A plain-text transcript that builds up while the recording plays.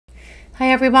Hi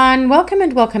everyone, welcome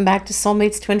and welcome back to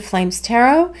Soulmates Twin Flames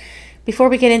Tarot. Before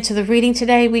we get into the reading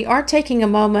today, we are taking a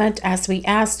moment as we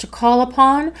ask to call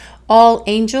upon all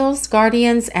angels,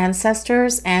 guardians,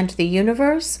 ancestors, and the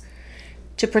universe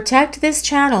to protect this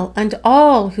channel and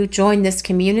all who join this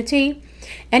community.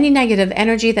 Any negative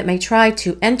energy that may try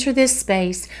to enter this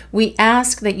space, we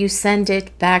ask that you send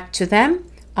it back to them.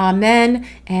 Amen,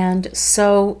 and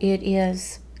so it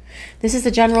is. This is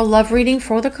a general love reading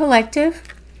for the collective.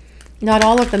 Not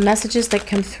all of the messages that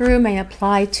come through may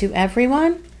apply to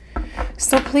everyone.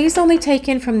 So please only take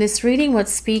in from this reading what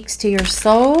speaks to your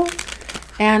soul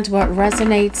and what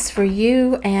resonates for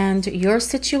you and your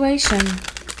situation.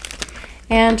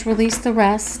 And release the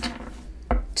rest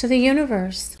to the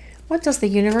universe. What does the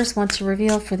universe want to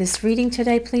reveal for this reading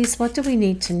today, please? What do we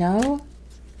need to know?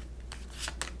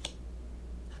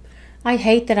 I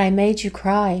hate that I made you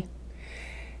cry.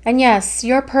 And yes,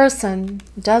 your person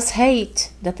does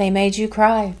hate that they made you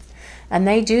cry. And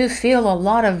they do feel a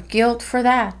lot of guilt for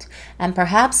that. And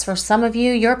perhaps for some of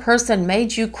you, your person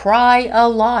made you cry a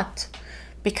lot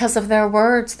because of their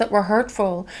words that were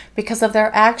hurtful, because of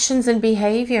their actions and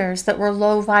behaviors that were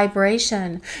low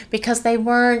vibration, because they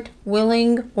weren't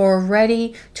willing or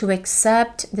ready to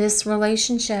accept this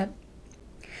relationship.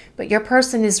 But your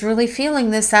person is really feeling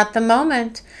this at the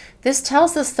moment. This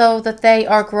tells us, though, that they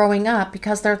are growing up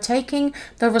because they're taking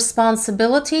the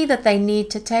responsibility that they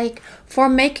need to take for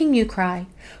making you cry,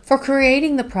 for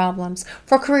creating the problems,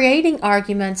 for creating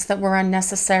arguments that were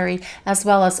unnecessary, as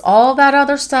well as all that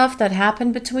other stuff that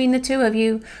happened between the two of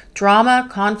you. Drama,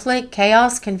 conflict,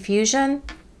 chaos, confusion.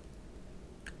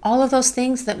 All of those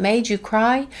things that made you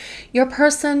cry, your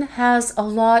person has a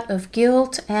lot of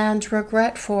guilt and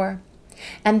regret for.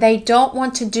 And they don't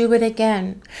want to do it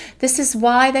again. This is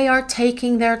why they are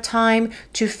taking their time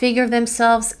to figure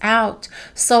themselves out,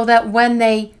 so that when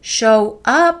they show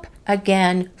up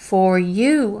again for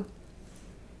you,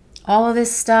 all of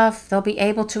this stuff, they'll be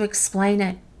able to explain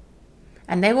it.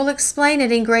 And they will explain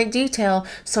it in great detail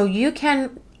so you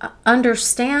can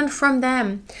understand from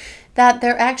them that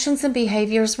their actions and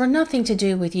behaviors were nothing to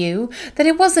do with you, that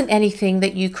it wasn't anything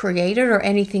that you created or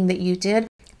anything that you did,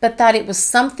 but that it was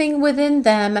something within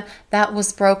them that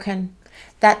was broken,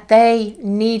 that they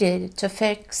needed to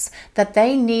fix, that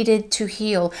they needed to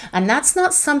heal. And that's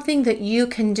not something that you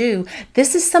can do.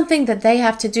 This is something that they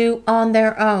have to do on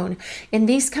their own. In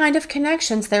these kind of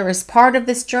connections, there is part of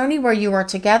this journey where you are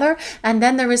together, and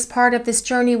then there is part of this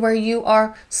journey where you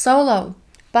are solo,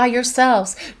 by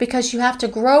yourselves, because you have to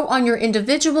grow on your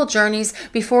individual journeys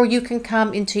before you can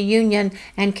come into union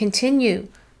and continue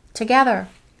together.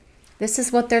 This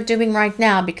is what they're doing right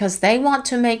now because they want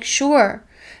to make sure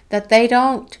that they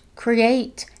don't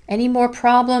create any more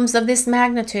problems of this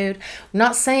magnitude. I'm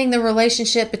not saying the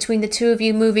relationship between the two of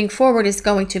you moving forward is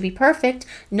going to be perfect.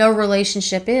 No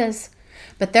relationship is.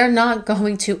 But they're not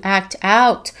going to act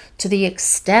out to the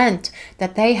extent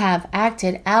that they have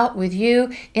acted out with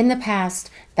you in the past.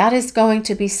 That is going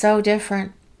to be so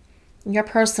different. Your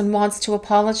person wants to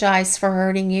apologize for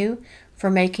hurting you, for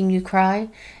making you cry,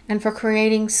 and for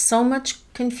creating so much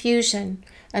confusion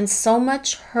and so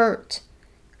much hurt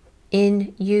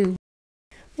in you.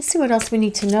 Let's see what else we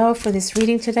need to know for this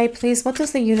reading today, please. What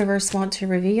does the universe want to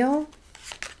reveal?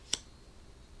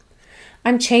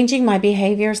 I'm changing my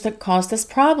behaviors that caused us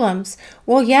problems.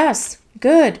 Well, yes,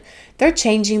 good. They're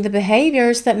changing the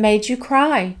behaviors that made you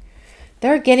cry.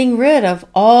 They're getting rid of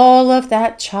all of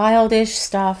that childish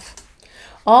stuff.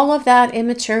 All of that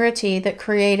immaturity that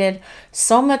created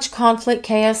so much conflict,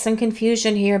 chaos, and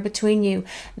confusion here between you.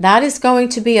 That is going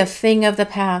to be a thing of the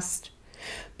past.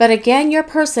 But again, your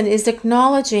person is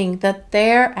acknowledging that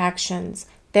their actions,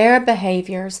 their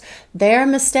behaviors, their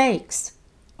mistakes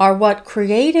are what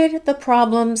created the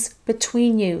problems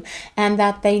between you, and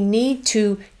that they need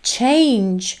to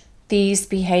change these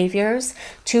behaviors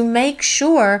to make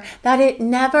sure that it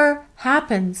never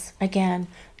happens again.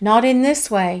 Not in this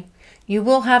way. You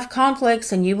will have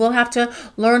conflicts and you will have to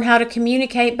learn how to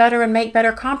communicate better and make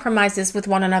better compromises with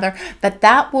one another. But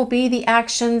that will be the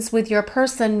actions with your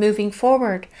person moving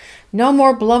forward. No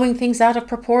more blowing things out of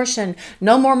proportion.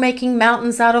 No more making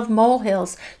mountains out of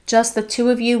molehills. Just the two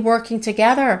of you working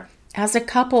together as a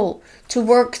couple to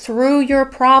work through your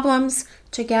problems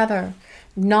together.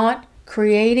 Not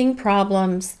creating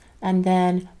problems and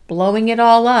then blowing it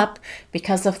all up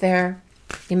because of their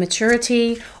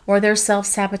immaturity or their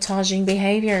self-sabotaging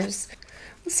behaviors.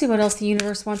 Let's see what else the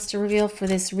universe wants to reveal for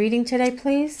this reading today,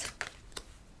 please.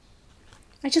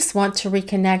 I just want to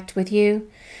reconnect with you.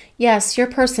 Yes, your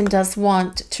person does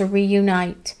want to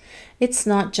reunite. It's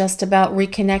not just about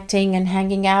reconnecting and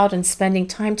hanging out and spending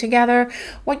time together.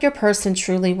 What your person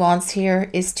truly wants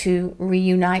here is to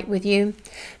reunite with you.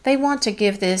 They want to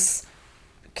give this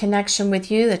connection with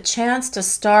you the chance to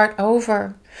start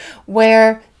over,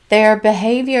 where their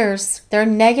behaviors, their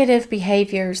negative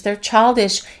behaviors, their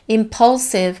childish,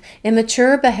 impulsive,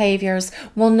 immature behaviors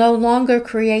will no longer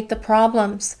create the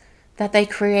problems that they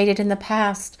created in the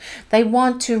past. They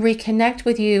want to reconnect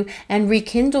with you and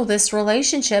rekindle this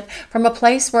relationship from a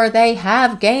place where they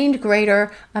have gained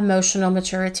greater emotional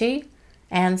maturity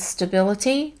and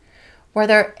stability, where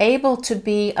they're able to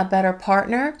be a better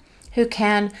partner who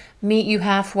can meet you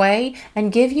halfway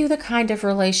and give you the kind of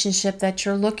relationship that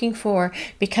you're looking for,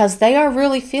 because they are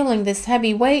really feeling this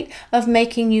heavy weight of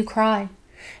making you cry.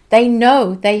 They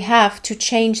know they have to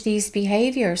change these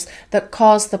behaviors that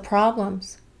cause the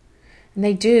problems. And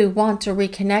they do want to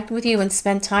reconnect with you and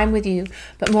spend time with you.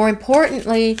 But more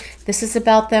importantly, this is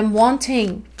about them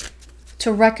wanting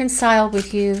to reconcile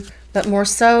with you, but more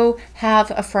so have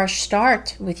a fresh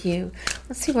start with you.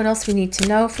 Let's see what else we need to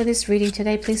know for this reading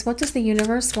today, please. What does the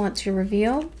universe want to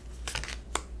reveal?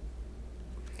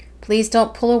 Please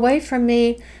don't pull away from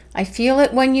me. I feel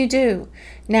it when you do.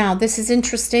 Now, this is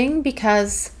interesting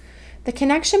because the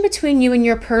connection between you and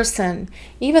your person,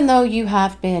 even though you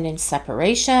have been in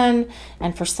separation,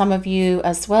 and for some of you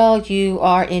as well, you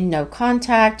are in no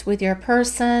contact with your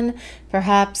person,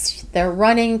 perhaps they're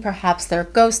running, perhaps they're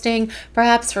ghosting,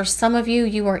 perhaps for some of you,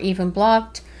 you are even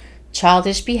blocked.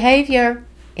 Childish behavior,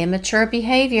 immature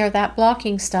behavior, that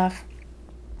blocking stuff.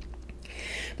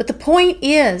 But the point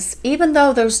is, even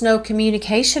though there's no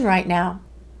communication right now,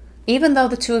 even though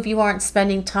the two of you aren't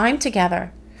spending time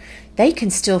together, they can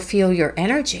still feel your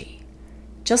energy,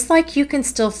 just like you can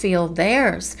still feel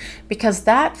theirs, because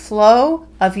that flow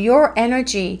of your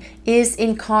energy is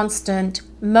in constant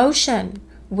motion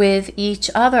with each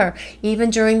other, even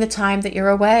during the time that you're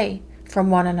away from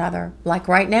one another, like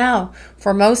right now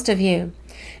for most of you.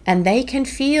 And they can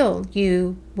feel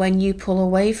you when you pull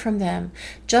away from them.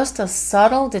 Just a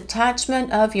subtle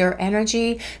detachment of your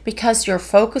energy because you're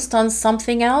focused on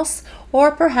something else.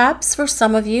 Or perhaps for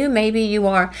some of you, maybe you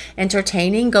are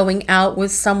entertaining going out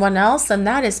with someone else, and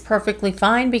that is perfectly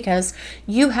fine because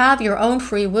you have your own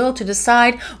free will to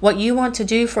decide what you want to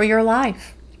do for your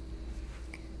life.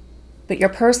 But your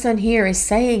person here is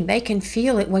saying they can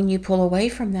feel it when you pull away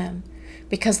from them,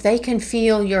 because they can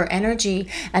feel your energy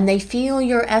and they feel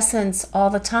your essence all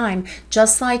the time,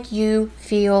 just like you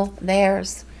feel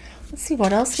theirs. Let's see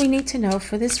what else we need to know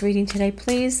for this reading today,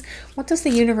 please. What does the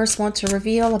universe want to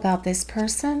reveal about this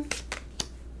person?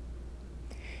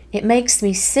 It makes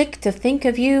me sick to think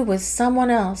of you with someone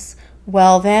else.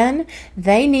 Well then,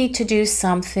 they need to do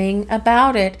something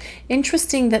about it.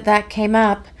 Interesting that that came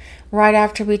up right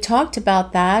after we talked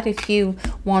about that. If you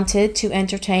wanted to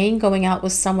entertain going out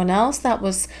with someone else, that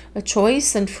was a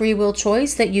choice and free will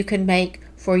choice that you can make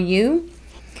for you.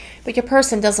 But your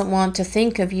person doesn't want to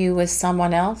think of you as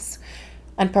someone else.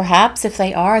 And perhaps if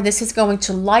they are, this is going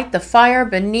to light the fire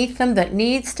beneath them that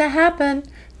needs to happen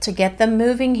to get them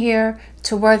moving here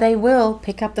to where they will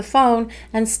pick up the phone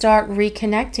and start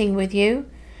reconnecting with you.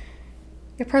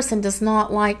 Your person does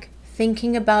not like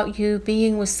thinking about you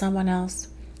being with someone else.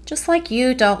 Just like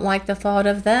you don't like the thought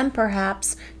of them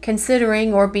perhaps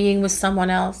considering or being with someone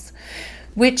else.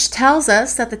 Which tells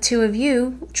us that the two of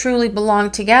you truly belong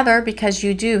together because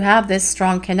you do have this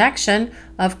strong connection,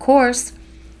 of course.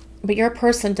 But your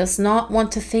person does not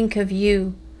want to think of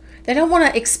you. They don't want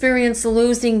to experience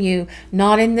losing you,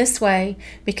 not in this way,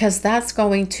 because that's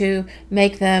going to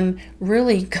make them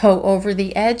really go over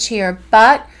the edge here.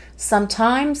 But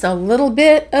sometimes a little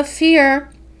bit of fear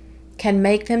can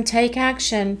make them take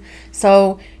action.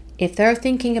 So if they're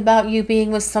thinking about you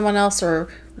being with someone else,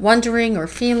 or wondering or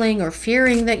feeling or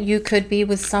fearing that you could be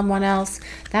with someone else,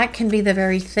 that can be the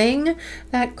very thing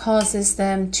that causes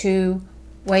them to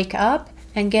wake up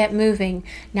and get moving.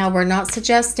 Now, we're not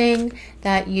suggesting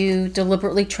that you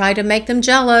deliberately try to make them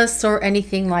jealous or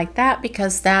anything like that,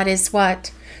 because that is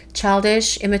what?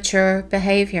 Childish, immature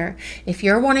behavior. If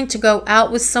you're wanting to go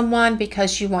out with someone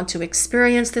because you want to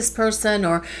experience this person,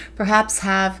 or perhaps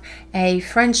have a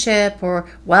friendship or,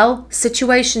 well,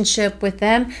 situationship with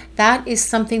them, that is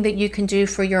something that you can do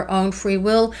for your own free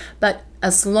will. But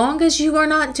as long as you are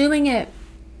not doing it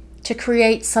to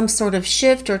create some sort of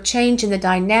shift or change in the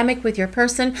dynamic with your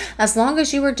person, as long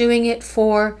as you are doing it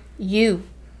for you,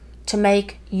 to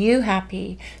make you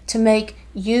happy, to make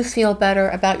you feel better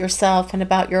about yourself and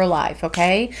about your life,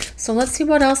 okay? So let's see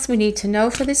what else we need to know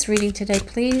for this reading today,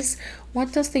 please.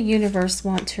 What does the universe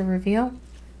want to reveal?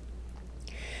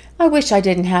 I wish I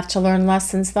didn't have to learn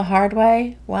lessons the hard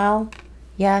way. Well,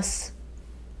 Yes.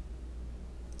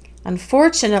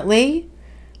 Unfortunately,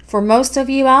 for most of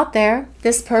you out there,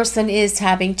 this person is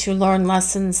having to learn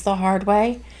lessons the hard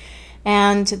way.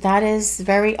 And that is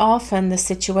very often the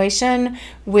situation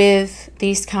with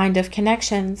these kind of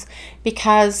connections,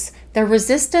 because they're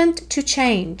resistant to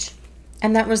change.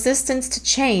 And that resistance to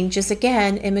change is,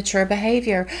 again, immature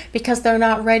behavior, because they're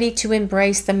not ready to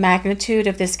embrace the magnitude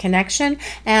of this connection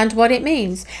and what it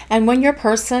means. And when your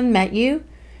person met you,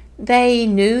 they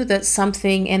knew that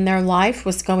something in their life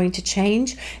was going to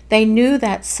change. They knew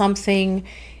that something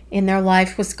in their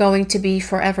life was going to be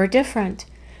forever different.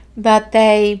 But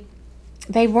they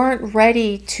weren't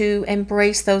ready to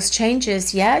embrace those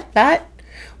changes yet. But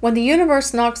when the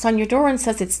universe knocks on your door and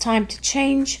says it's time to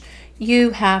change,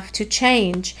 you have to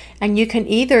change. And you can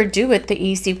either do it the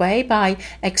easy way by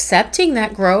accepting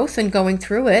that growth and going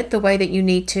through it the way that you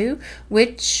need to,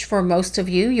 which for most of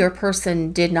you, your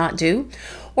person did not do.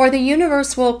 Or the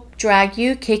universe will drag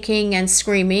you kicking and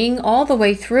screaming all the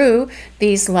way through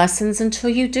these lessons until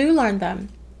you do learn them.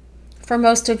 For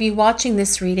most of you watching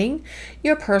this reading,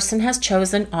 your person has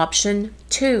chosen option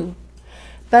 2.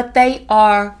 But they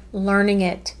are learning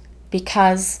it,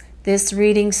 because this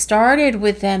reading started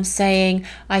with them saying,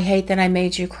 I hate that I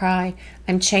made you cry.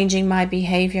 I'm changing my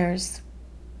behaviors.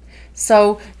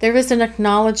 So there is an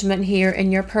acknowledgement here in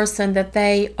your person that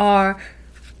they are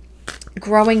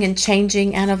growing and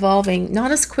changing and evolving,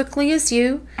 not as quickly as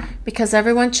you, because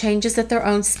everyone changes at their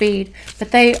own speed,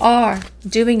 but they are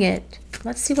doing it.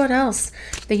 Let's see what else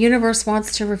the universe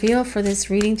wants to reveal for this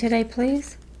reading today,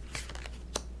 please.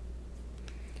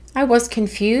 I was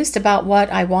confused about what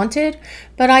I wanted,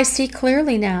 but I see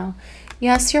clearly now.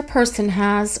 Yes, your person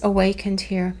has awakened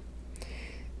here.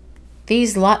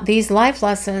 These life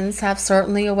lessons have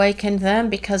certainly awakened them,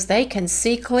 because they can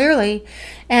see clearly,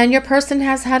 and your person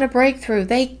has had a breakthrough.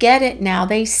 They get it now.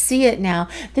 They see it now.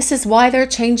 This is why they're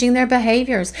changing their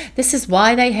behaviors. This is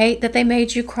why they hate that they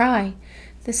made you cry.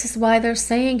 This is why they're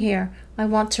saying here, I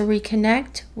want to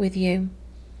reconnect with you.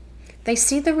 They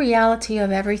see the reality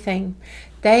of everything.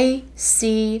 They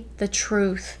see the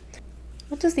truth.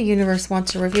 What does the universe want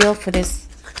to reveal for this?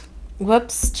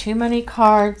 Whoops, too many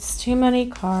cards, too many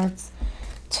cards,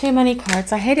 too many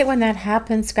cards. I hate it when that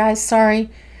happens, guys. Sorry,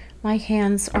 my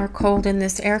hands are cold in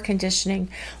this air conditioning.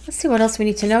 Let's see what else we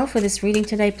need to know for this reading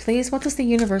today, please. What does the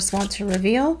universe want to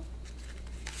reveal?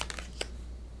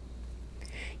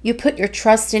 You put your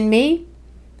trust in me,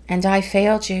 and I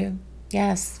failed you.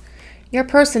 Yes, your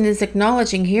person is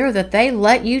acknowledging here that they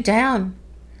let you down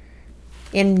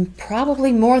in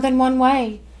probably more than one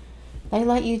way. They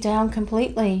let you down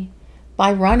completely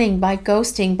by running, by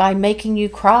ghosting, by making you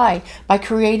cry, by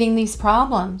creating these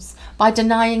problems, by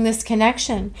denying this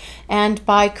connection, and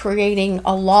by creating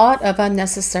a lot of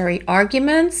unnecessary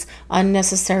arguments,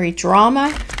 unnecessary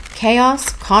drama,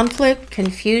 chaos, conflict,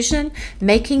 confusion,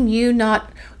 making you not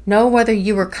know whether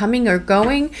you were coming or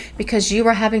going, because you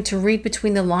were having to read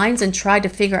between the lines and try to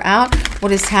figure out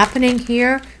what is happening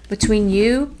here between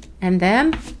you and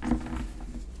them.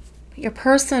 Your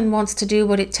person wants to do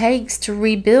what it takes to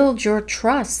rebuild your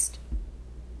trust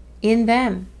in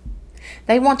them.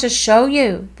 They want to show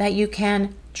you that you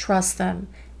can trust them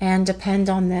and depend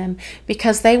on them,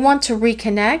 because they want to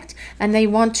reconnect and they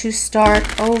want to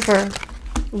start over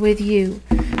with you.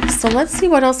 So let's see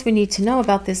what else we need to know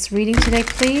about this reading today,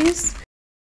 please.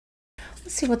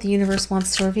 Let's see what the universe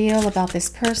wants to reveal about this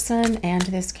person and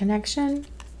this connection.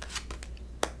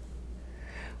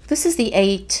 This is the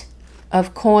 8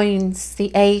 of coins,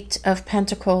 the 8 of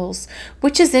pentacles,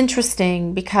 which is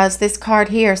interesting because this card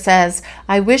here says,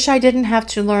 I wish I didn't have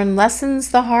to learn lessons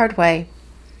the hard way.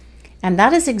 And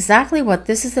that is exactly what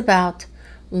this is about.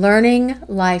 Learning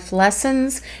life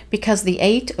lessons, because the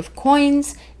 8 of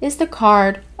coins is the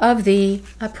card of the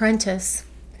apprentice,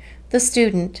 the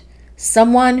student,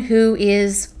 someone who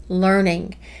is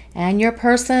learning. And your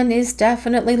person is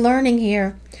definitely learning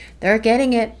here. They're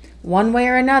getting it one way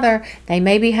or another. They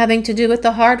may be having to do it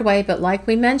the hard way, but like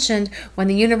we mentioned, when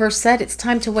the universe said it's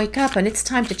time to wake up and it's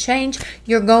time to change,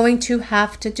 you're going to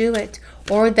have to do it,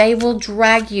 or they will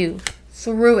drag you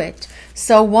through it.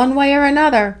 So one way or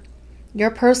another, your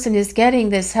person is getting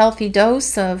this healthy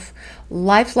dose of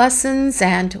life lessons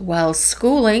and, well,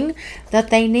 schooling that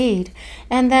they need.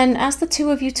 And then as the two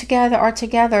of you are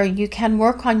together, you can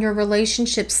work on your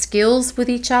relationship skills with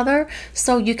each other,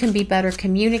 so you can be better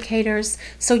communicators,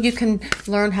 so you can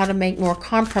learn how to make more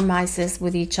compromises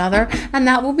with each other, and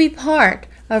that will be part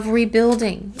of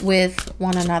rebuilding with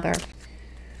one another.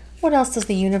 What else does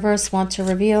the universe want to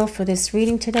reveal for this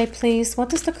reading today, please? What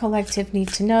does the collective need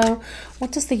to know?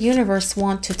 What does the universe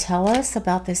want to tell us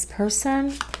about this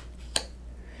person?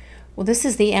 Well, this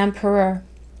is the Emperor.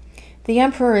 The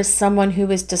Emperor is someone who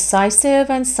is decisive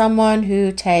and someone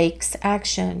who takes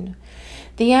action.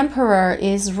 The Emperor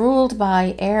is ruled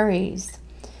by Aries.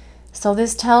 So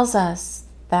this tells us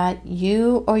that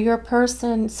you or your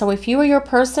person, so if you or your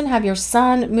person have your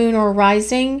sun, moon, or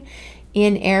rising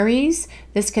in Aries,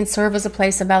 this can serve as a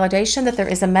place of validation that there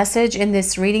is a message in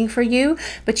this reading for you,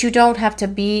 but you don't have to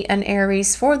be an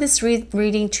Aries for this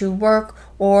reading to work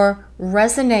or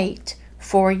resonate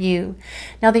for you.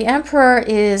 Now, the Emperor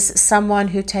is someone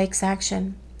who takes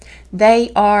action.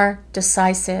 They are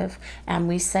decisive, and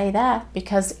we say that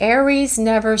because Aries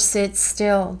never sits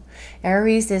still.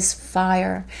 Aries is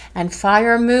fire, and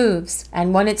fire moves,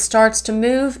 and when it starts to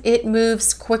move, it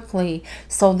moves quickly.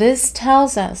 So this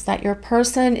tells us that your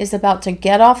person is about to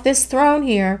get off this throne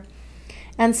here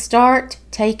and start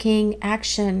taking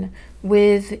action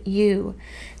with you.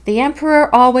 The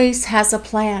Emperor always has a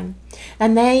plan,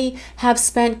 and they have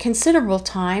spent considerable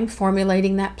time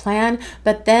formulating that plan,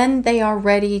 but then they are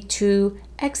ready to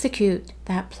execute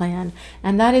that plan.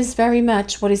 And that is very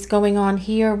much what is going on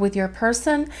here with your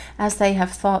person as they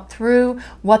have thought through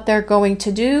what they're going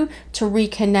to do to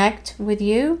reconnect with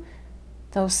you,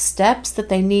 those steps that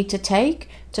they need to take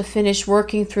to finish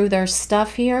working through their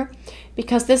stuff here,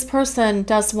 because this person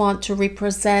does want to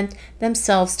represent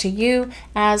themselves to you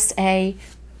as a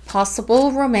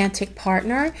possible romantic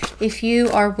partner if you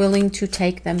are willing to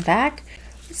take them back.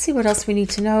 Let's see what else we need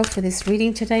to know for this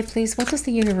reading today, please. What does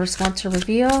the universe want to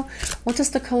reveal? What does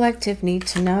the collective need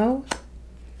to know?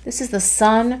 This is the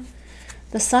Sun.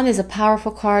 The Sun is a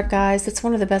powerful card, guys. It's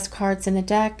one of the best cards in the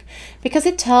deck because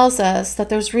it tells us that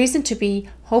there's reason to be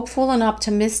hopeful and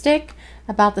optimistic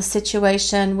about the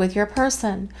situation with your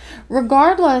person,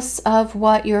 regardless of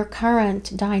what your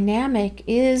current dynamic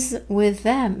is with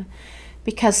them,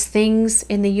 because things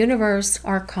in the universe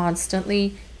are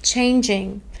constantly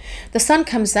changing. The sun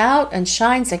comes out and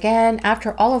shines again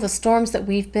after all of the storms that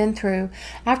we've been through,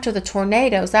 after the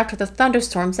tornadoes, after the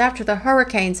thunderstorms, after the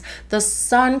hurricanes. The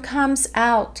sun comes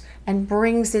out and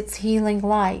brings its healing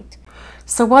light.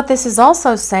 So what this is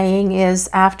also saying is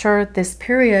after this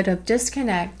period of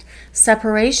disconnect,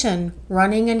 separation,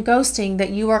 running and ghosting that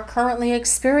you are currently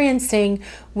experiencing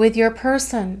with your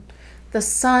person, the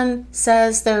sun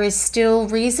says there is still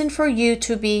reason for you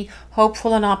to be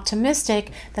hopeful and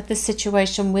optimistic that the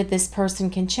situation with this person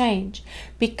can change,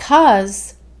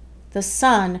 because the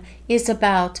sun is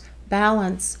about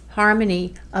balance,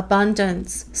 harmony,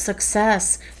 abundance,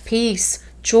 success, peace,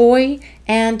 joy,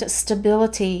 and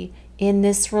stability in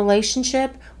this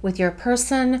relationship with your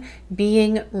person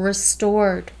being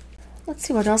restored. Let's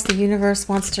see what else the universe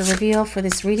wants to reveal for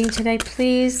this reading today,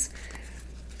 please.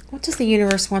 What does the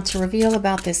universe want to reveal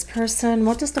about this person?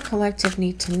 What does the collective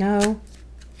need to know?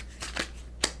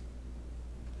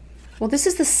 Well, this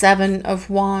is the Seven of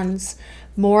Wands.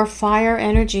 More fire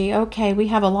energy. Okay, we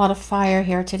have a lot of fire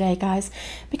here today, guys,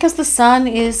 because the sun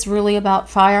is really about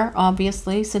fire,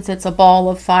 obviously, since it's a ball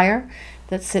of fire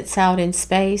that sits out in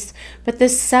space. But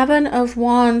this Seven of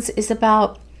Wands is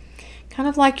about kind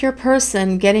of like your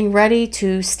person getting ready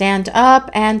to stand up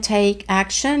and take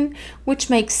action, which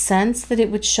makes sense that it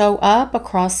would show up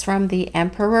across from the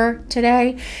Emperor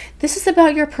today. This is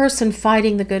about your person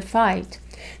fighting the good fight.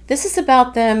 This is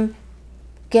about them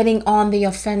getting on the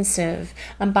offensive.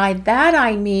 And by that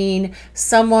I mean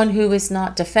someone who is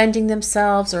not defending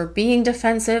themselves or being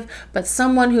defensive, but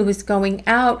someone who is going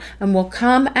out and will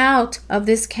come out of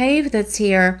this cave that's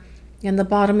here in the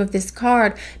bottom of this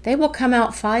card. They will come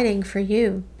out fighting for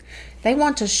you. They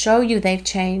want to show you they've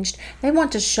changed. They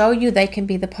want to show you they can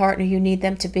be the partner you need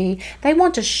them to be. They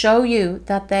want to show you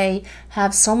that they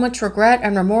have so much regret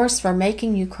and remorse for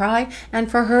making you cry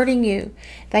and for hurting you.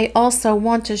 They also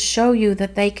want to show you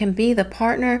that they can be the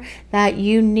partner that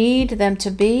you need them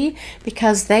to be,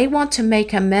 because they want to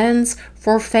make amends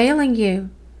for failing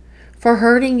you, for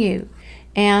hurting you,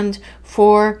 and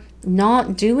for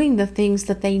not doing the things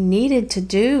that they needed to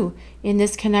do in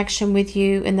this connection with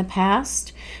you in the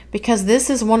past, because this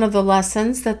is one of the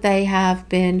lessons that they have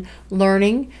been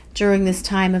learning during this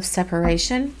time of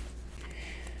separation.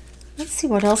 Let's see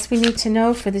what else we need to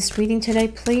know for this reading today,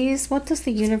 please. What does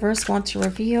the universe want to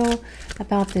reveal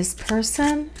about this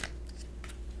person?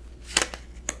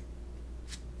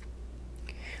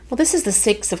 Well, this is the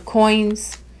Six of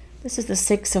Coins. This is the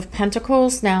Six of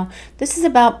Pentacles. Now, this is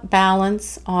about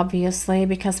balance, obviously,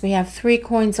 because we have 3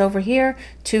 coins over here,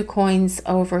 2 coins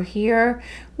over here,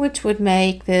 which would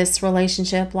make this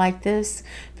relationship like this.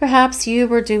 Perhaps you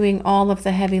were doing all of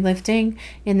the heavy lifting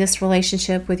in this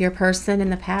relationship with your person in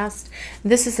the past.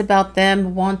 This is about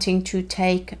them wanting to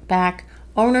take back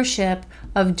ownership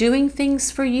of doing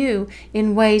things for you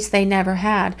in ways they never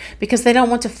had, because they don't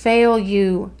want to fail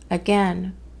you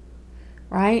again,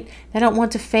 right? They don't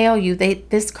want to fail you.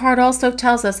 This card also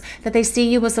tells us that they see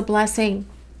you as a blessing.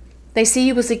 They see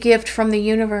you as a gift from the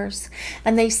universe,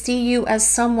 and they see you as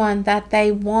someone that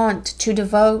they want to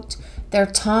devote their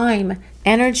time,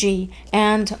 energy,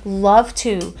 and love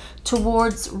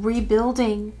towards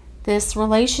rebuilding this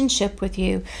relationship with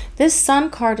you. This Sun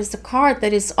card is a card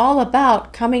that is all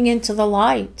about coming into the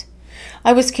light.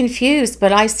 I was confused,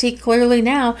 but I see clearly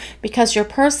now, because your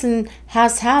person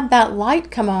has had that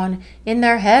light come on in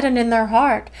their head and in their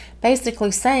heart,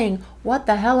 basically saying, what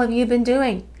the hell have you been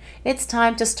doing? It's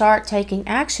time to start taking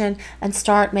action and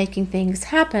start making things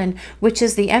happen, which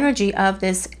is the energy of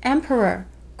this Emperor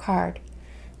card.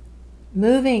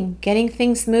 Moving, getting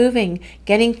things moving,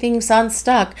 getting things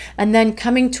unstuck, and then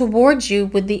coming towards you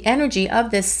with the energy of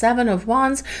this Seven of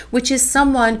Wands, which is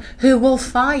someone who will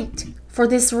fight for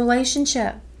this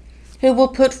relationship, who will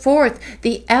put forth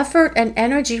the effort and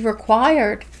energy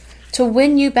required to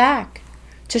win you back,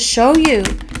 to show you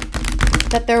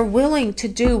that they're willing to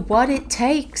do what it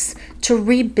takes to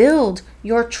rebuild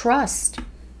your trust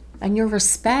and your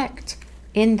respect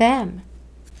in them,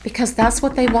 because that's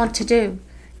what they want to do.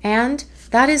 And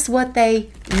that is what they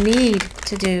need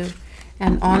to do.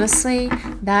 And honestly,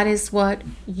 that is what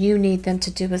you need them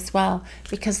to do as well.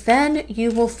 Because then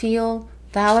you will feel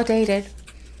validated.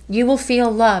 You will feel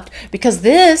loved. Because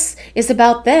this is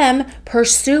about them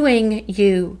pursuing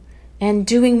you and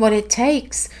doing what it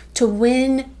takes to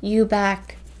win you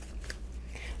back.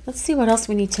 Let's see what else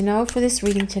we need to know for this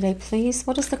reading today, please.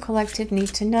 What does the collective need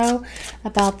to know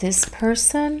about this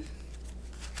person?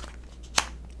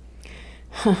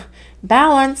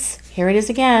 Balance. Here it is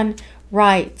again.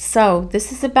 Right. So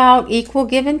this is about equal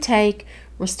give and take,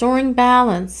 restoring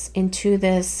balance into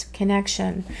this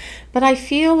connection. But I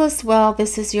feel as well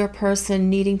this is your person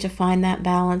needing to find that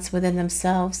balance within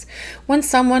themselves. When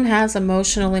someone has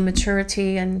emotional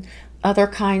immaturity and other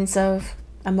kinds of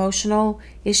emotional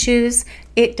issues,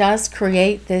 it does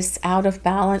create this out of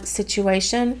balance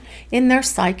situation in their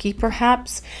psyche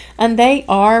perhaps, and they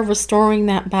are restoring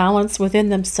that balance within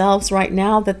themselves right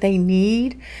now that they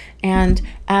need. And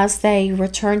as they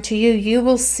return to you, you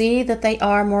will see that they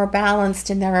are more balanced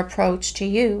in their approach to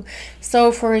you.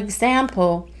 So for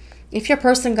example, if your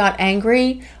person got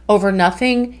angry over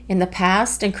nothing in the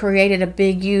past and created a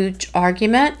big huge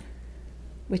argument,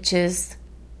 which is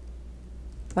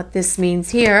what this means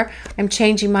here, I'm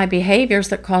changing my behaviors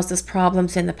that caused us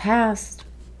problems in the past.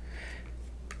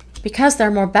 Because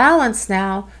they're more balanced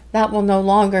now, that will no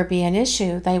longer be an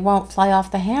issue. They won't fly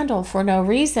off the handle for no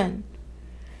reason.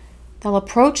 They'll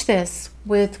approach this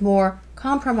with more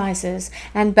compromises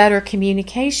and better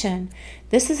communication.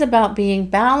 This is about being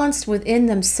balanced within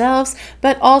themselves,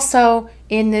 but also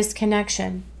in this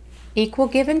connection. Equal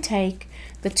give and take,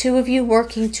 the two of you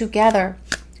working together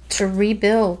to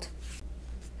rebuild.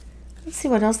 Let's see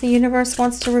what else the universe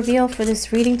wants to reveal for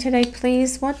this reading today,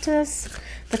 please. What does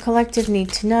the collective need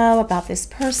to know about this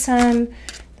person,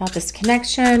 about this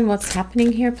connection? What's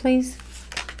happening here, please?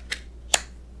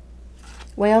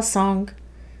 Whale song,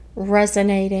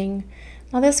 resonating.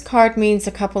 Now this card means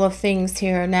a couple of things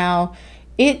here. Now,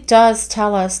 it does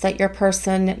tell us that your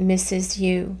person misses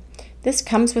you. This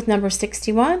comes with number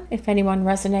 61, if anyone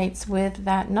resonates with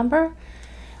that number.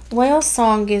 Whale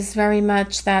song is very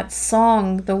much that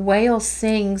song the whale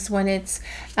sings when it's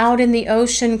out in the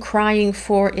ocean crying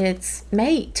for its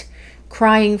mate,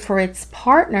 crying for its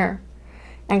partner,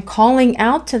 and calling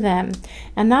out to them.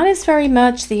 And that is very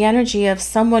much the energy of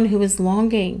someone who is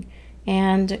longing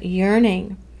and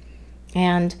yearning.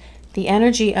 And the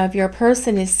energy of your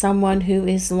person is someone who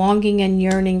is longing and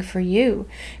yearning for you,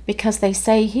 because they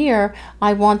say here,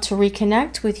 I want to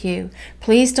reconnect with you.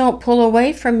 Please don't pull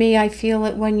away from me. I feel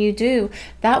it when you do.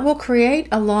 That will create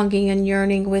a longing and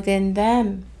yearning within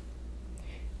them.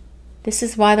 This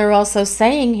is why they're also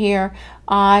saying here,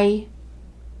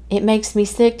 it makes me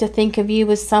sick to think of you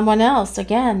as someone else.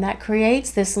 Again, that creates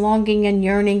this longing and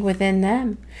yearning within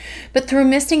them. But through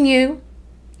missing you,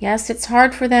 yes, it's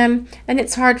hard for them and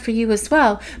it's hard for you as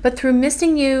well. But through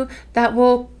missing you, that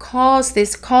will cause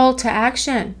this call to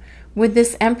action with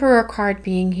this Emperor card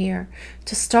being here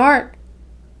to start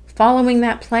following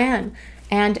that plan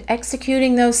and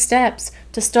executing those steps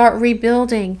to start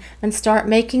rebuilding and start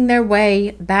making their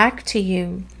way back to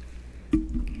you.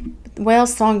 Whale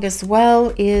song as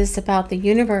well is about the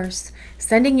universe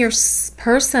sending your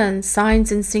person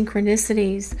signs and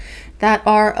synchronicities that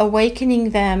are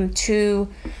awakening them to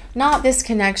not this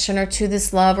connection or to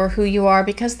this love or who you are,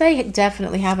 because they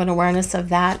definitely have an awareness of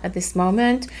that at this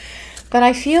moment. But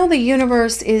I feel the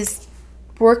universe is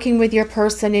working with your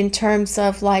person in terms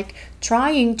of like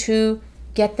trying to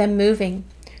get them moving,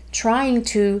 trying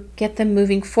to get them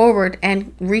moving forward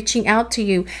and reaching out to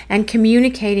you and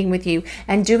communicating with you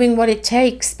and doing what it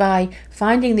takes by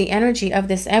finding the energy of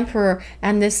this Emperor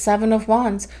and this Seven of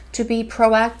Wands to be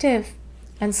proactive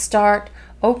and start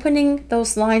opening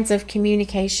those lines of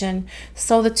communication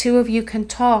so the two of you can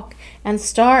talk and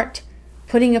start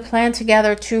putting a plan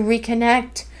together to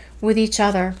reconnect with each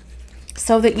other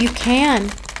so that you can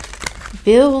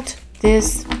build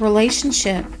this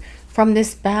relationship from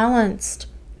this balanced,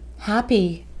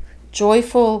 happy,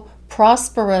 joyful,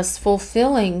 prosperous,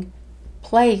 fulfilling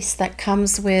place that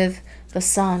comes with the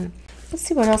Sun. Let's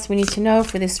see what else we need to know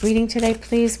for this reading today,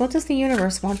 please. What does the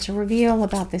universe want to reveal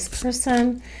about this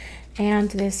person and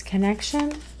this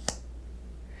connection?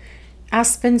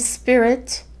 Aspen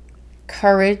Spirit,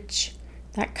 courage,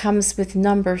 that comes with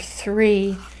number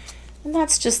 3. And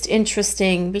that's just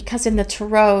interesting because in the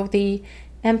Tarot, the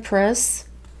Empress,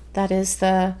 that is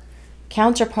the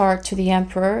counterpart to the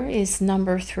Emperor, is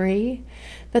number 3.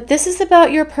 But this is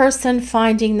about your person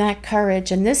finding that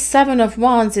courage. And this Seven of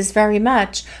Wands is very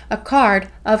much a card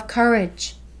of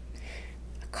courage.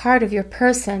 A card of your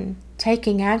person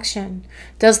taking action.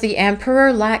 Does the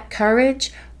Emperor lack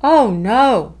courage? Oh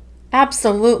no,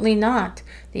 absolutely not.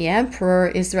 The Emperor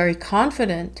is very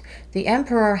confident. The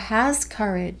Emperor has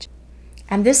courage.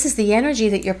 And this is the energy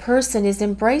that your person is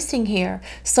embracing here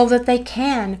so that they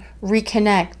can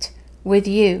reconnect with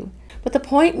you. But the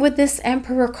point with this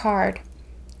Emperor card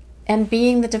and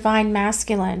being the Divine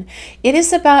Masculine, it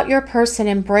is about your person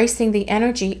embracing the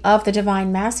energy of the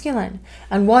Divine Masculine.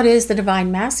 And what is the Divine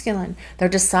Masculine? They're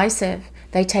decisive.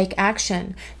 They take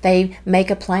action. They make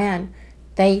a plan.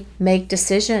 They make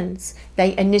decisions.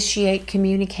 They initiate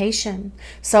communication.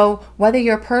 So whether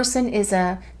your person is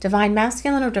a Divine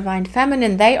Masculine or Divine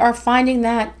Feminine, they are finding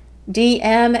that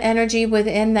DM energy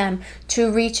within them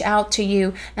to reach out to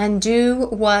you and do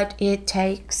what it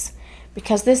takes.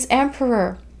 Because this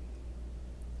Emperor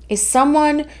is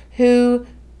someone who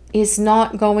is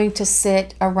not going to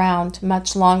sit around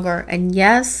much longer. And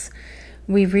yes,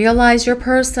 we realize your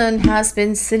person has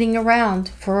been sitting around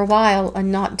for a while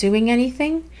and not doing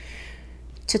anything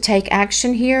to take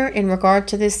action here in regard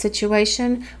to this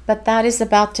situation, but that is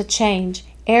about to change.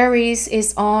 Aries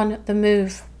is on the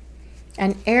move,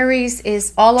 and Aries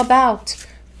is all about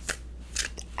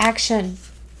action,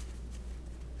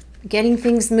 getting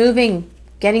things moving,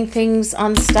 getting things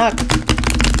unstuck,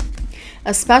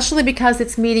 especially because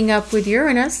it's meeting up with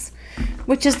Uranus,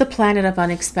 which is the planet of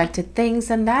unexpected things.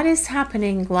 And that is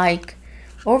happening like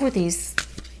over these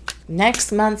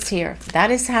next months here.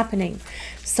 That is happening.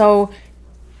 So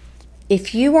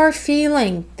if you are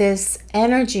feeling this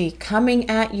energy coming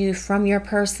at you from your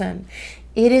person,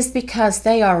 it is because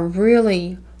they are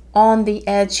really on the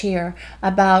edge here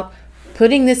about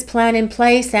putting this plan in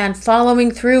place and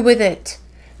following through with it.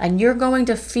 And you're going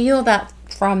to feel that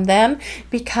from them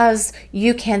because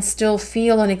you can still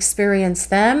feel and experience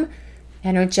them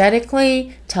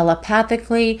energetically,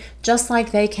 telepathically, just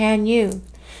like they can you.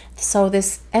 So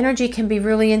this energy can be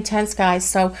really intense, guys.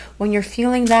 So when you're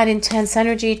feeling that intense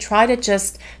energy, try to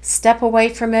just step away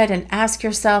from it and ask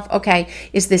yourself, okay,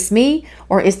 is this me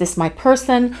or is this my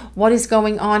person? What is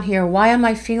going on here? Why am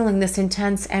I feeling this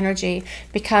intense energy?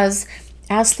 Because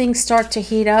as things start to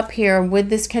heat up here with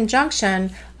this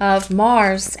conjunction of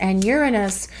Mars and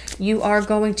Uranus, you are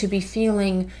going to be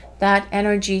feeling that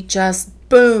energy just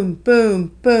boom,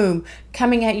 boom, boom,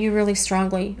 coming at you really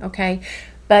strongly, okay?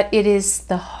 But it is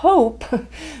the hope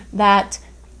that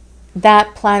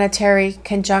that planetary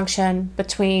conjunction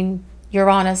between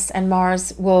Uranus and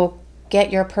Mars will get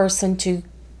your person to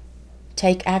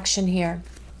take action here.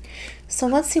 So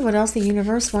let's see what else the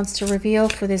universe wants to reveal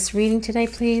for this reading today,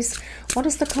 please. What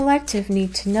does the collective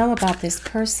need to know about this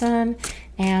person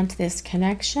and this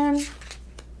connection?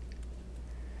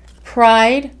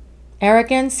 Pride,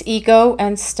 arrogance, ego,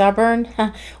 and stubborn.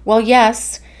 Well,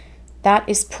 yes, that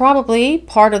is probably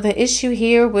part of the issue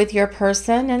here with your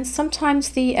person. And sometimes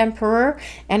the Emperor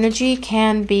energy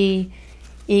can be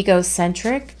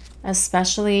egocentric,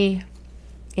 especially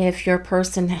if your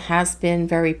person has been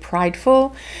very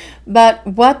prideful. But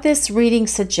what this reading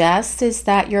suggests is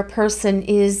that your person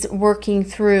is working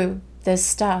through this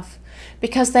stuff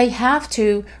because they have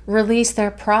to release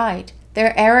their pride,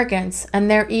 their arrogance,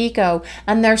 and their ego,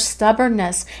 and their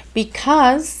stubbornness,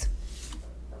 because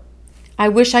I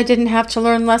wish I didn't have to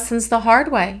learn lessons the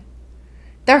hard way.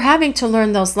 They're having to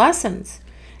learn those lessons.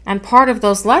 And part of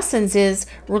those lessons is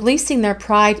releasing their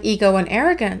pride, ego, and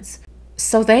arrogance.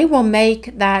 So they will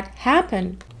make that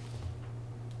happen.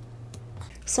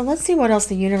 So let's see what else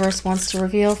the universe wants to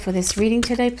reveal for this reading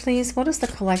today, please. What does the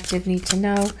collective need to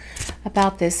know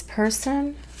about this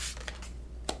person?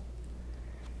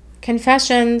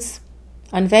 Confessions,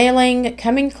 unveiling,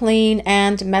 coming clean,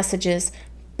 and messages.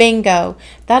 Bingo.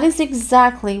 That is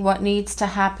exactly what needs to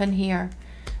happen here.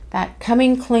 That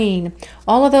coming clean.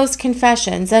 All of those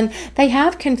confessions. And they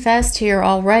have confessed here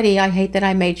already. I hate that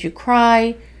I made you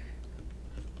cry.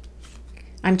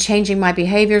 I'm changing my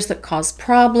behaviors that cause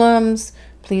problems.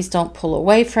 Please don't pull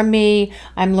away from me.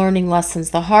 I'm learning lessons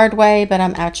the hard way, but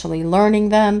I'm actually learning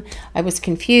them. I was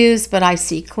confused, but I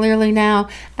see clearly now.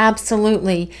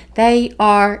 Absolutely. They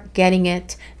are getting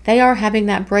it. They are having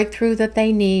that breakthrough that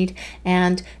they need.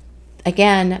 And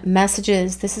again,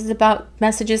 messages. This is about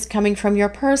messages coming from your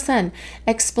person,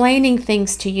 explaining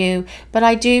things to you. But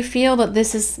I do feel that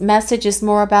this message is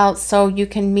more about so you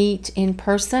can meet in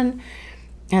person.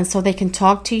 And so they can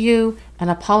talk to you and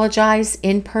apologize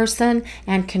in person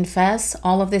and confess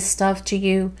all of this stuff to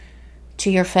you,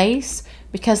 to your face,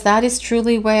 because that is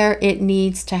truly where it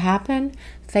needs to happen.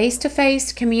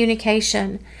 Face-to-face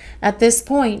communication. At this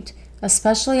point,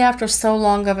 especially after so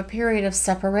long of a period of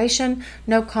separation,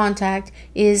 no contact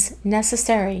is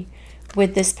necessary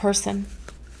with this person.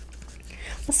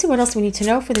 Let's see what else we need to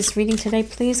know for this reading today,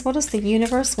 please. What does the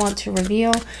universe want to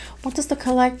reveal? What does the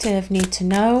collective need to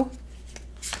know?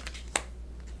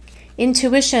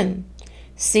 Intuition.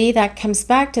 See, that comes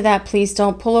back to that. Please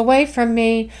don't pull away from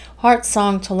me. Heart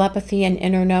song, telepathy, and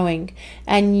inner knowing.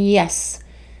 And yes,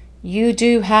 you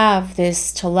do have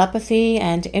this telepathy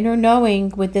and inner knowing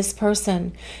with this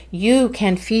person. You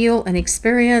can feel and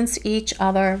experience each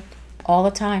other all the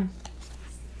time.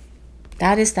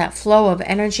 That is that flow of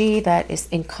energy that is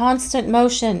in constant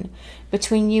motion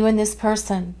between you and this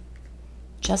person.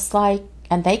 Just like,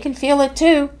 and they can feel it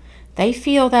too. They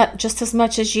feel that just as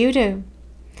much as you do.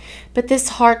 But this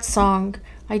heart song,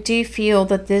 I do feel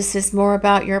that this is more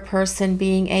about your person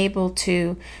being able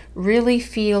to really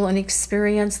feel and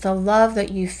experience the love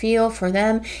that you feel for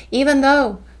them, even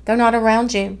though they're not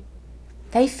around you.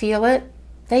 They feel it.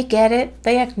 They get it.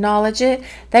 They acknowledge it.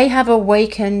 They have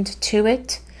awakened to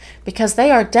it because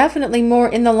they are definitely more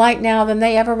in the light now than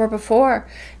they ever were before.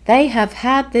 They have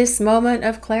had this moment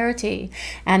of clarity,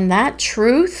 and that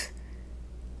truth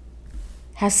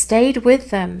has stayed with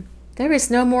them. There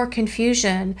is no more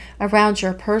confusion around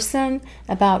your person,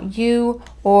 about you,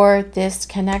 or this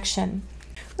connection.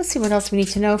 Let's see what else we need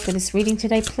to know for this reading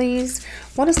today, please.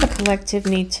 What does the collective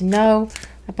need to know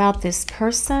about this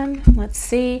person? Let's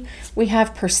see. We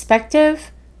have perspective,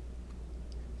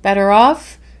 better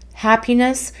off,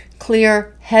 happiness,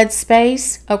 clear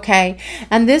headspace. Okay,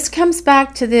 and this comes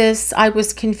back to this, I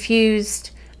was confused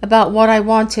about what I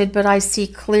wanted, but I see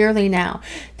clearly now.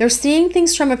 They're seeing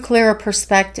things from a clearer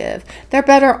perspective. They're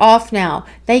better off now.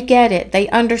 They get it. They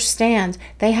understand.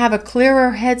 They have a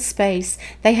clearer headspace.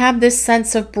 They have this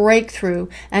sense of breakthrough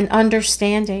and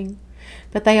understanding.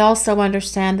 But they also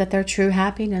understand that their true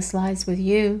happiness lies with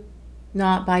you,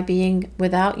 not by being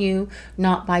without you,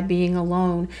 not by being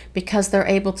alone, because they're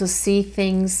able to see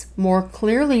things more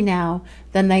clearly now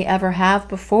than they ever have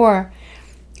before.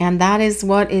 And that is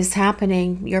what is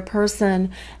happening. Your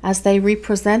person, as they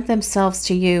represent themselves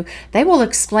to you, they will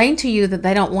explain to you that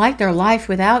they don't like their life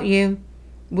without you.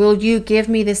 Will you give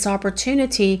me this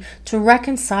opportunity to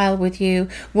reconcile with you?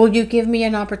 Will you give me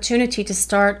an opportunity to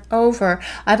start over?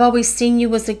 I've always seen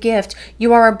you as a gift.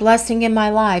 You are a blessing in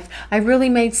my life. I really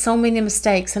made so many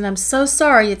mistakes, and I'm so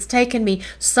sorry it's taken me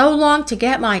so long to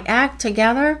get my act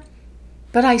together.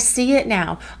 But I see it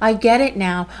now. I get it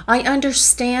now. I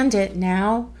understand it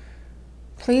now.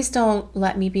 Please don't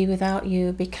let me be without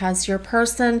you, because your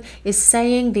person is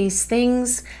saying these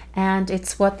things and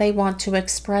it's what they want to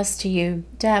express to you.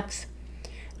 Depth,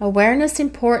 awareness,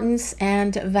 importance,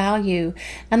 and value.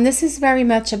 And this is very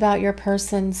much about your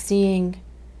person seeing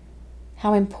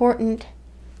how important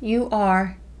you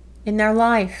are in their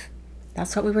life.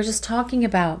 That's what we were just talking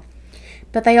about.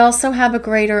 But they also have a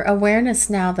greater awareness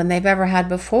now than they've ever had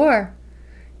before,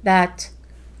 that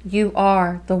you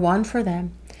are the one for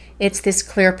them. It's this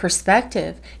clear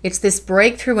perspective. It's this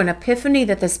breakthrough and epiphany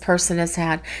that this person has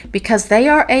had, because they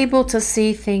are able to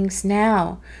see things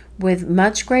now with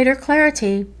much greater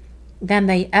clarity than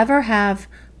they ever have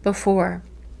before.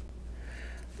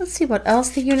 Let's see what else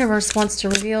the universe wants to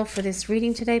reveal for this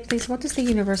reading today, please. What does the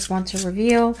universe want to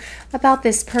reveal about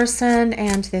this person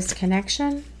and this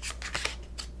connection?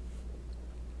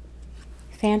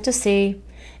 Fantasy,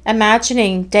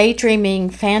 imagining, daydreaming,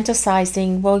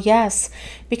 fantasizing. Well, yes,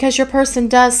 because your person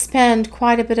does spend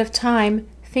quite a bit of time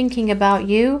thinking about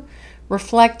you,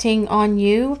 reflecting on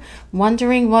you,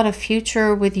 wondering what a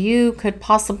future with you could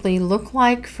possibly look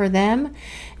like for them.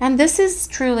 And this is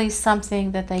truly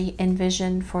something that they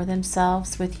envision for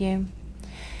themselves with you.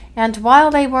 And while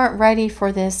they weren't ready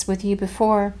for this with you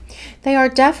before, they are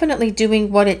definitely doing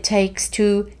what it takes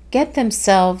to get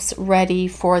themselves ready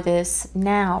for this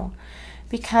now,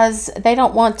 because they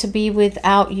don't want to be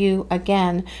without you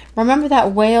again. Remember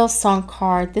that whale song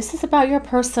card. This is about your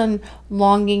person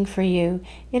longing for you.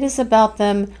 It is about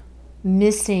them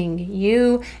missing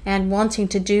you and wanting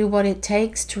to do what it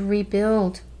takes to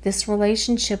rebuild this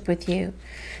relationship with you.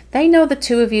 They know the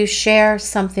two of you share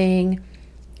something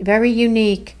very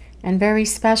unique and very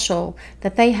special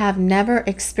that they have never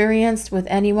experienced with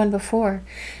anyone before.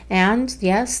 And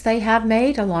yes, they have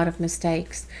made a lot of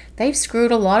mistakes. They've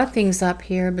screwed a lot of things up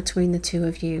here between the two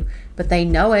of you, but they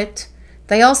know it.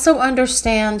 They also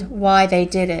understand why they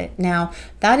did it. Now,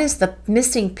 that is the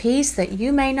missing piece that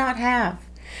you may not have.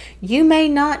 You may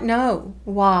not know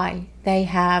why they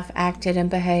have acted and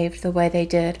behaved the way they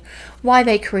did, why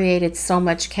they created so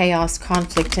much chaos,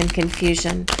 conflict, and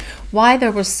confusion, why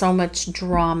there was so much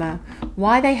drama,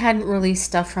 why they hadn't released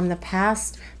stuff from the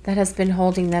past that has been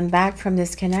holding them back from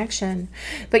this connection.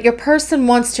 But your person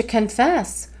wants to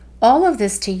confess all of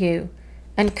this to you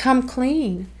and come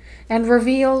clean and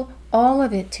reveal all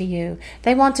of it to you.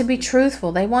 They want to be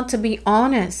truthful. They want to be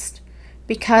honest,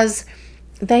 because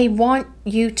they want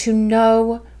you to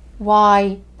know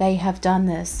why they have done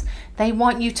this. They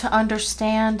want you to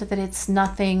understand that it's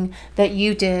nothing that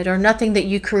you did or nothing that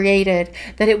you created,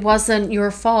 that it wasn't your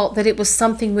fault, that it was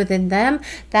something within them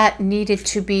that needed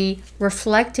to be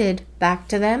reflected back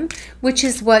to them, which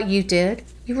is what you did.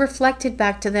 You reflected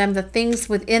back to them the things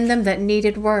within them that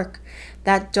needed work,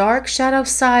 that dark shadow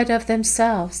side of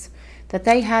themselves that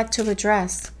they had to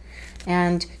address.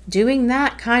 And doing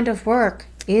that kind of work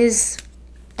is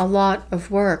a lot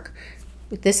of work.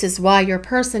 This is why your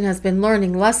person has been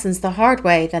learning lessons the hard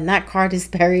way. Then that card is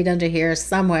buried under here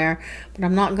somewhere, but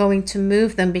I'm not going to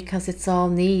move them because it's all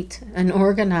neat and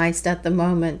organized at the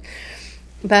moment.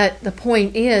 But the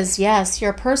point is, yes,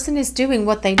 your person is doing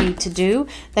what they need to do.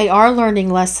 They are learning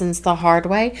lessons the hard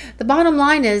way. The bottom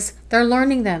line is they're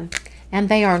learning them, and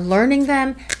they are learning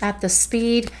them at the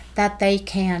speed that they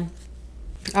can.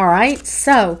 All right,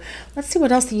 so let's see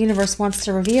what else the universe wants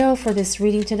to reveal for this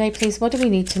reading today, please. What do we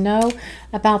need to know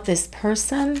about this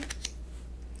person?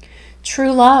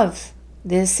 True love.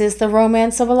 This is the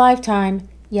romance of a lifetime.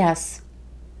 Yes,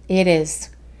 it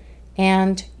is.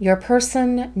 And your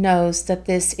person knows that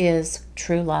this is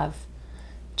true love.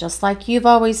 Just like you've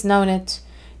always known it,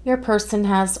 your person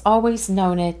has always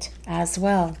known it as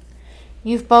well.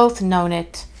 You've both known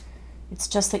it. It's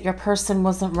just that your person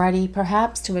wasn't ready,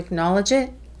 perhaps, to acknowledge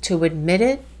it, to admit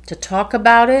it, to talk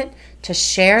about it, to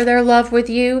share their love with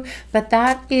you. But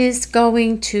that is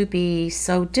going to be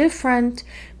so different,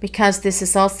 because this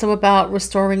is also about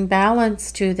restoring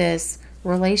balance to this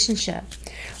relationship.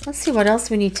 Let's see what else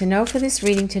we need to know for this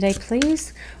reading today,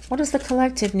 please. What does the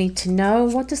collective need to know?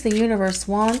 What does the universe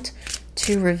want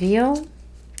to reveal?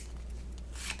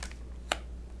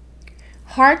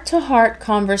 Heart-to-heart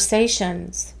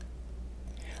conversations.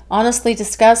 Honestly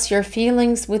discuss your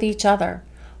feelings with each other.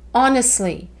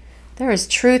 Honestly. There is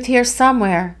truth here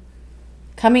somewhere.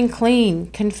 Coming clean,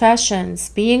 confessions,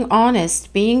 being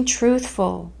honest, being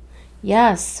truthful.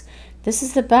 Yes, this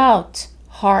is about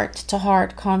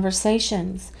heart-to-heart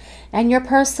conversations. And your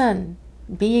person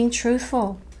being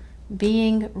truthful,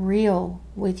 being real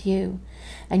with you.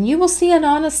 And you will see an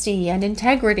honesty and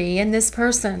integrity in this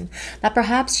person that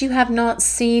perhaps you have not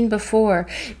seen before,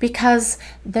 because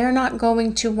they're not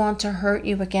going to want to hurt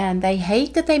you again. They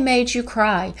hate that they made you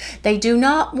cry. They do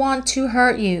not want to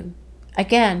hurt you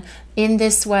again in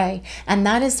this way. And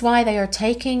that is why they are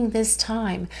taking this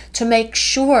time to make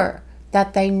sure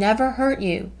that they never hurt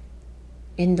you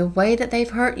in the way that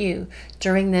they've hurt you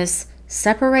during this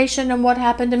separation and what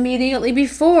happened immediately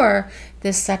before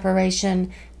this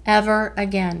separation ever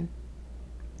again.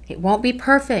 It won't be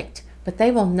perfect, but they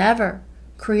will never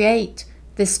create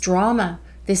this drama,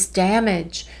 this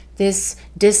damage, this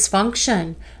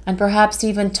dysfunction, and perhaps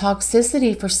even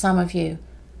toxicity for some of you.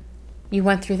 You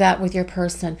went through that with your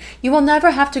person. You will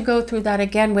never have to go through that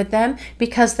again with them,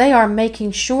 because they are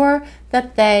making sure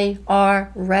that they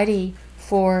are ready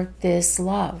for this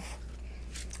love.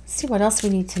 See what else we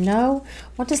need to know.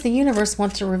 What does the universe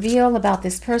want to reveal about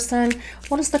this person?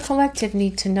 What does the collective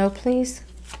need to know, please?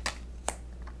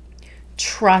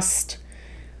 Trust.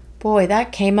 Boy,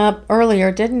 that came up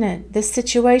earlier, didn't it? This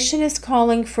situation is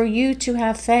calling for you to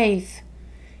have faith.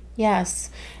 Yes.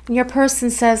 And your person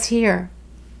says here,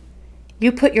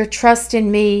 You put your trust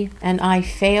in me and I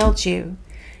failed you.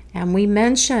 And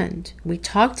we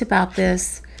talked about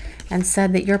this and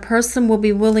said that your person will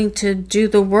be willing to do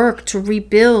the work to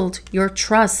rebuild your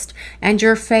trust and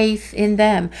your faith in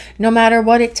them, no matter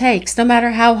what it takes, no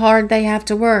matter how hard they have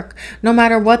to work, no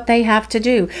matter what they have to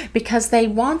do, because they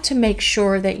want to make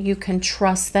sure that you can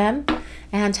trust them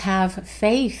and have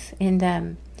faith in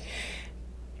them.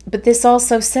 But this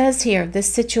also says here,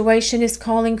 this situation is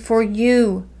calling for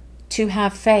you to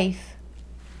have faith.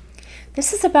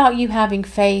 This is about you having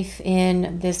faith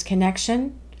in this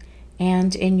connection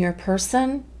and in your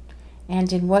person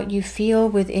and in what you feel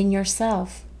within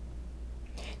yourself.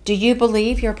 Do you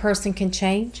believe your person can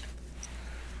change?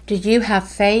 Do you have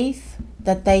faith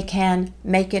that they can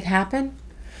make it happen?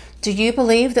 Do you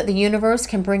believe that the universe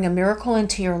can bring a miracle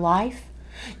into your life?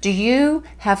 Do you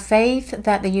have faith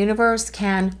that the universe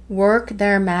can work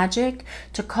their magic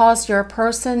to cause your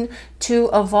person to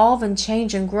evolve and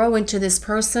change and grow into this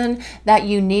person that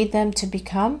you need them to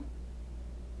become?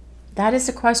 That is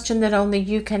a question that only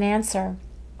you can answer.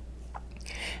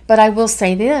 But I will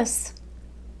say this.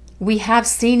 We have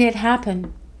seen it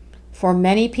happen for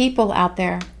many people out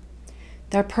there.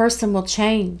 Their person will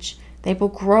change. They will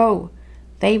grow.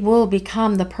 They will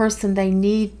become the person they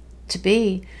need to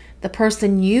be, the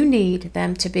person you need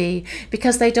them to be,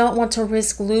 because they don't want to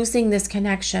risk losing this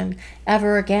connection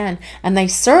ever again. And they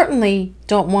certainly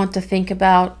don't want to think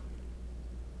about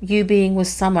you being with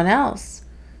someone else.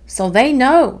 So they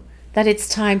know that it's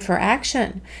time for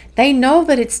action. They know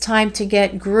that it's time to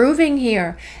get grooving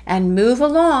here and move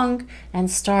along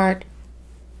and start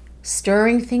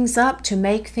stirring things up to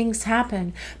make things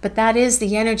happen. But that is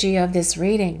the energy of this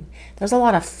reading. There's a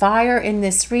lot of fire in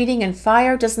this reading, and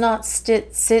fire does not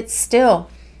sit still.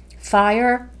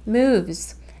 Fire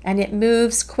moves, and it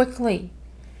moves quickly.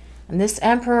 And this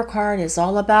Emperor card is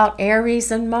all about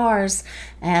Aries and Mars,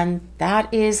 and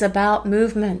that is about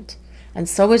movement. And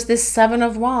so is this Seven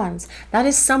of Wands. That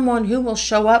is someone who will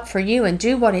show up for you and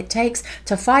do what it takes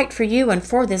to fight for you and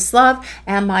for this love.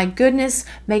 And my goodness,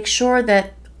 make sure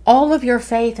that all of your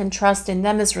faith and trust in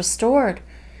them is restored.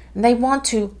 And they want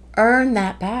to earn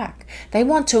that back. They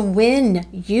want to win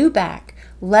you back.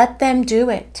 Let them do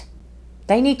it.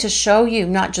 They need to show you,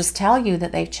 not just tell you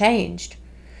that they've changed.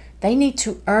 They need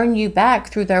to earn you back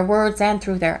through their words and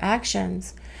through their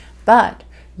actions. But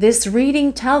this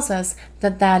reading tells us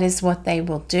that that is what they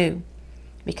will do,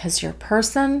 because your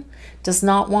person does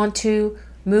not want to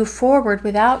move forward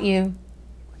without you.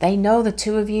 They know the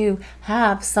two of you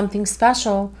have something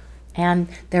special, and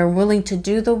they're willing to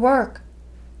do the work,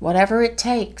 whatever it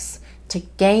takes, to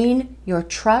gain your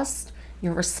trust,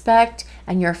 your respect,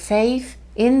 and your faith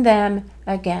in them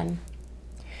again.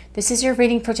 This is your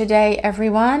reading for today,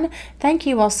 everyone. Thank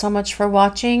you all so much for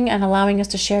watching and allowing us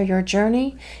to share your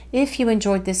journey. If you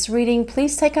enjoyed this reading,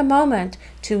 please take a moment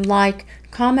to like,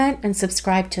 comment, and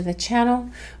subscribe to the channel.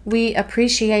 We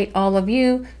appreciate all of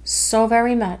you so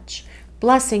very much.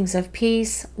 Blessings of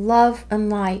peace, love, and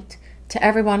light to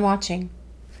everyone watching.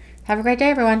 Have a great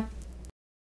day, everyone.